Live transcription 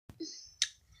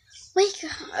Wake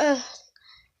up.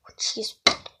 Jeez.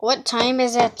 What time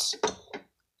is it?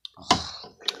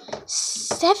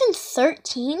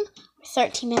 7:13?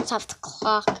 13 minutes off the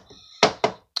clock.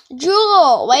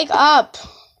 Jewel, wake up.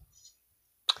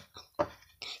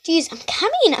 Jeez, I'm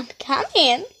coming.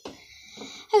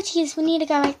 Oh, jeez, we need to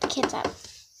go wake the kids up.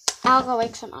 I'll go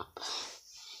wake them up.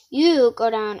 You go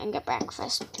down and get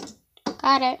breakfast.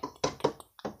 Got it.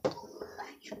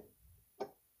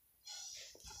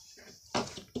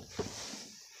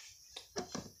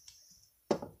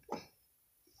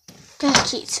 Oh,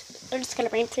 jeez. I'm just gonna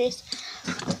brain freeze.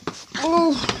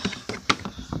 Oh.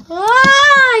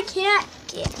 I can't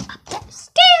get up that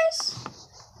stairs.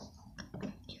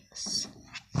 Yes.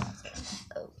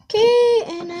 Okay,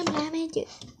 and I'm having to.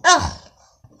 Oh,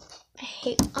 I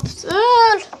hate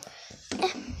upstairs.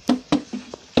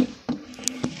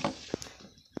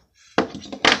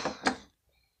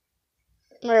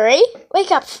 Marie,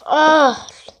 wake up. Oh,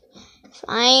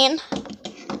 fine.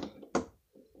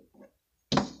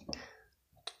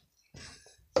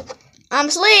 I'm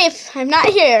asleep. I'm not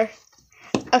here.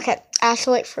 Okay, I have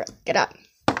to wait for it to get up.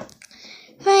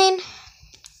 Fine.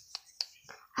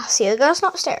 I'll see the girls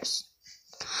upstairs.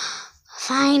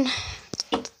 Fine.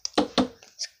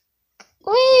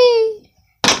 Whee!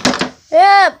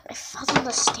 Yep, I fell down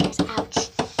the stairs. Ouch.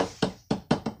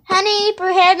 Honey,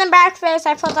 prepare the breakfast.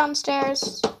 I fell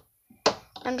downstairs.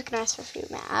 I'm just gonna ask for a few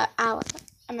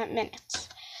minutes.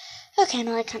 Okay,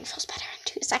 no, it kind of feels better in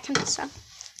 2 seconds, so.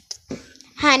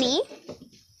 Honey,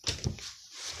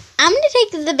 I'm going to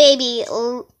take the baby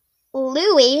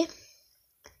Louie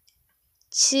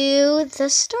to the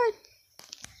store.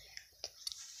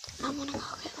 I want to go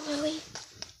get Louie.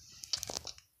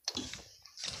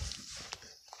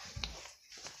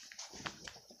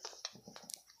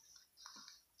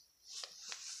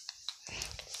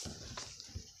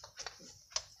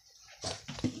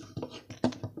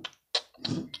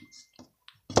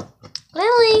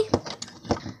 Lily.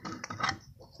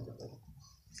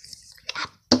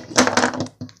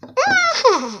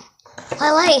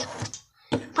 Lily.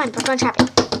 Fine, we're going shopping.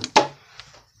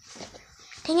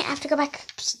 Dang it, I have to go back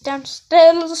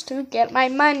downstairs to get my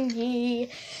money.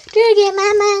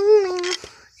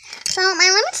 So my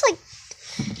limit's like,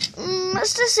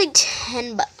 let's just say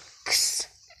 $10.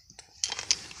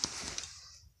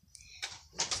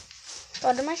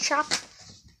 Go to my shop.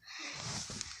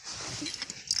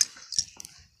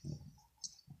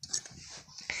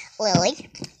 Lily.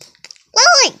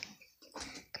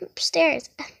 Come upstairs.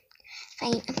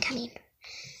 Fine, I'm coming.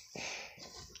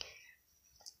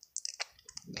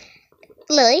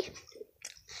 Lily,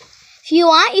 if you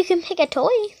want, you can pick a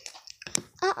toy.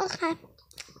 Oh, okay.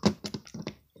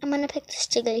 I'm going to pick this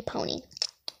jiggly pony.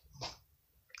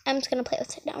 I'm just going to play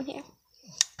with it down here.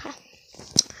 Okay.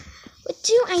 What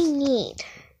do I need?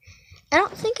 I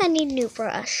don't think I need a new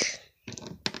brush.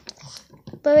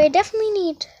 But I definitely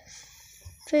need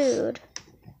food.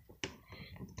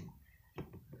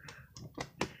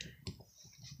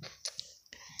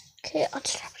 Okay, I'll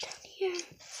just drop it down here.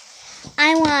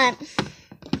 I want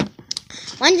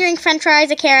 1 drink, french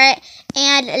fries, a carrot,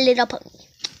 and a little pony.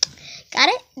 Got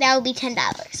it? That will be $10.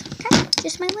 Okay,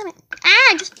 just my limit.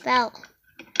 I just fell.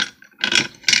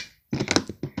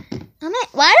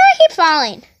 Why do I keep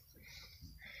falling?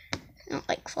 I don't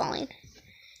like falling.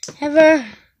 Ever.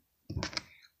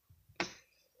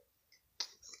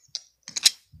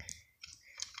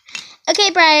 Okay,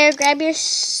 Briar, grab your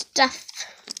stuff.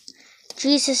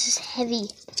 Jesus is heavy.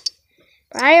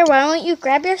 Briar, why don't you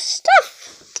grab your stuff?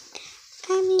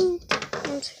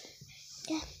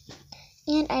 Yeah.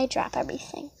 And I drop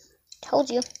everything. Told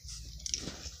you.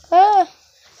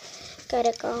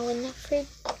 Gotta go in the fridge.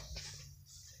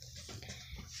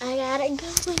 I gotta go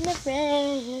in the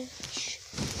fridge.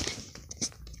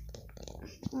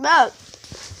 Whoa.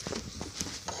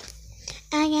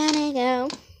 I gotta go.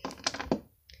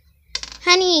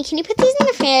 Honey, can you put these in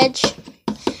the fridge?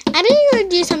 I know you're gonna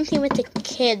do something with the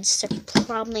kids, so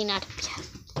probably not yet.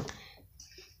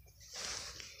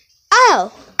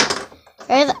 Oh!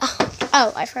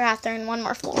 Oh, I forgot they're in one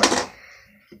more floor.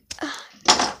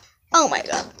 Oh my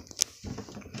god.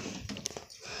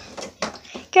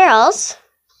 Girls.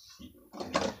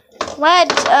 What?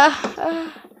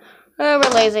 We're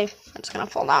lazy. I'm just gonna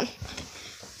fall down.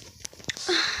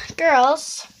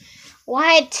 Girls.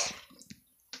 What?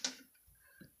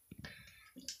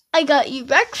 I got you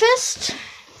breakfast.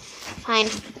 Fine.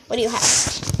 What do you have?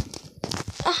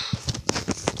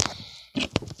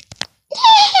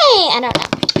 Yay! I don't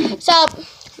know. So,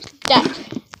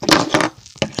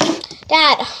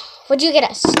 Dad, what'd you get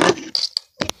us?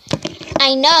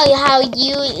 I know how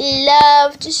you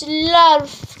just love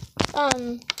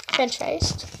French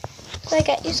fries. So I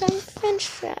got you some French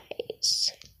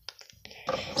fries.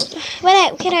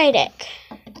 What can I take?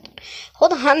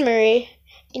 Hold on, Marie.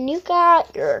 And you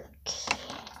got your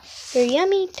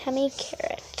yummy tummy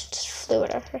carrot. Just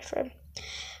fluid off her friend.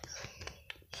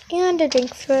 And a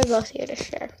drink for both of you to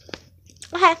share.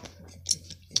 Okay.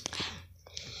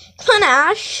 Come on,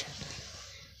 Ash.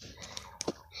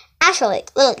 Ashley,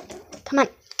 Lily, come on.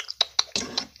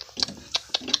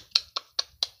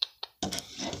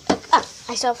 Oh,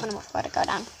 I still have one more floor to go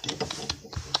down.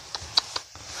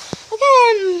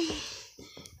 Okay,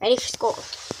 ready for school.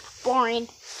 Boring.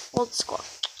 Old school.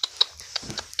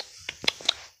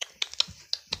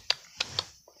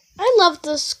 I love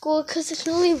this school because it's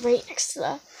really right next to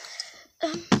the...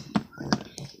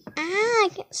 I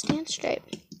can't stand straight.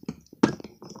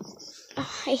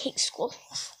 Oh, I hate school.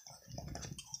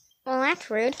 Well, that's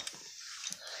rude.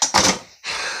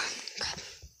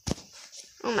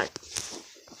 Oh my.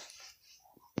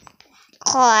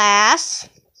 Class.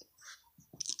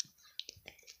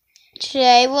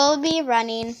 Today we'll be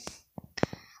running.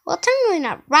 Well, technically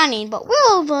not running, but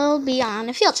we'll be on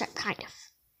a field trip, kind of.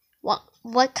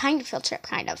 What kind of field trip,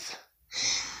 kind of?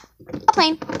 A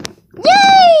plane.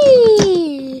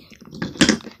 Yay!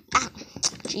 Ah,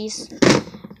 jeez.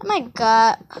 Oh my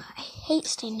god. I hate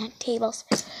standing on tables.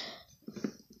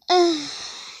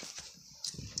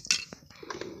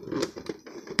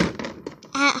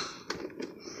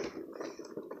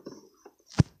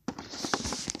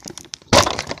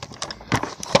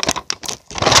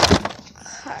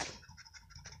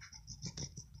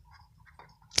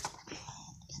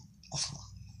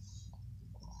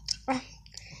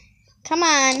 Come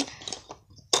on.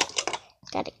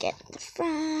 Gotta get in the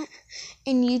front.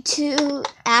 And you two,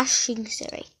 Ash, you can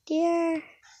sit right there.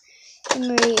 And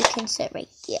Marie, you can sit right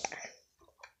there.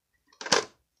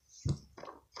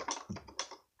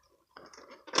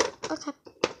 Okay.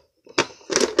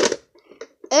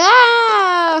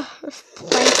 Ah! The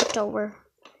plane tipped over.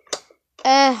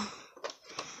 The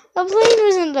plane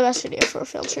wasn't the best idea for a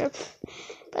field trip.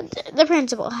 But the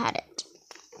principal had it.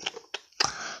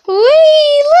 Wee!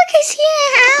 Look, I see a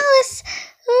house!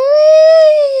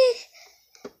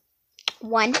 Wee!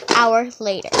 1 hour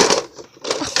later.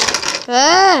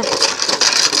 Okay.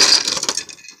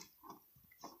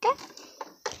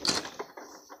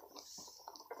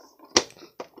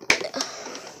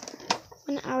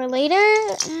 1 hour later.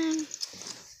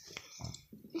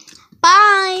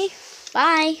 Bye!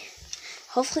 Bye!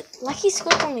 Hopefully, Lucky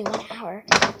School's only 1 hour.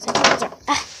 So why do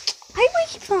I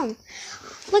keep phone?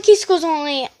 Lucky School's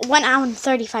only 1 hour and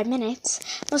 35 minutes.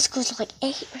 Most schools are like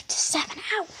 8 or 7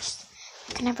 hours.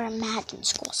 I can never imagine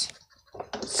schools.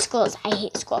 Schools, I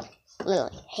hate school.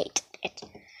 Literally hate it.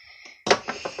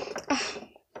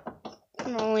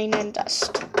 I'm rolling in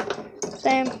dust.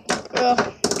 Same.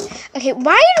 Ugh. Okay,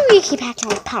 why do we keep acting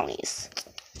like ponies?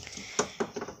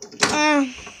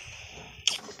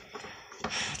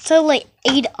 So like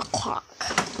 8 o'clock.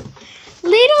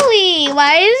 Literally,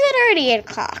 why is it already 8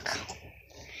 o'clock?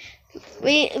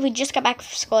 We just got back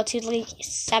from school. It's usually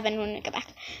 7 when we get back.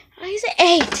 Why is it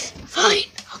 8?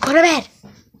 Fine, I'll go to bed.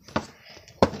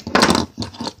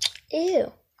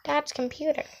 Ew, Dad's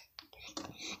computer.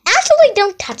 Actually,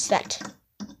 don't touch that.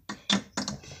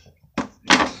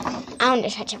 I want to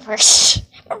touch it first.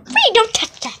 Wait, don't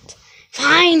touch that.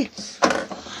 Fine.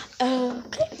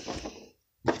 Okay.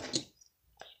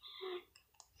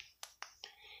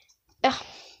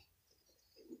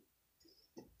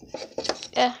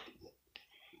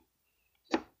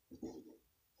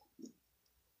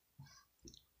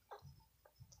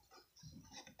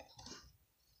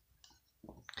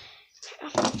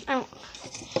 Oh.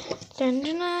 Dun,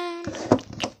 dun, dun.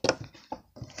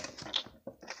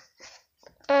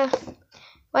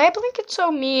 Why are blankets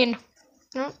so mean?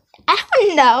 No, I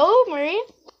don't know, Marie.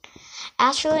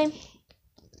 Actually,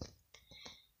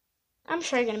 I'm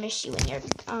sure I'm gonna miss you when you're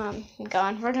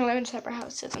gone. We're gonna live in separate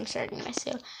houses. I'm sure I'm gonna miss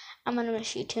you. I'm gonna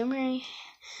miss you too, Marie.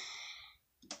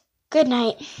 Good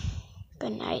night.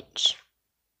 Good night.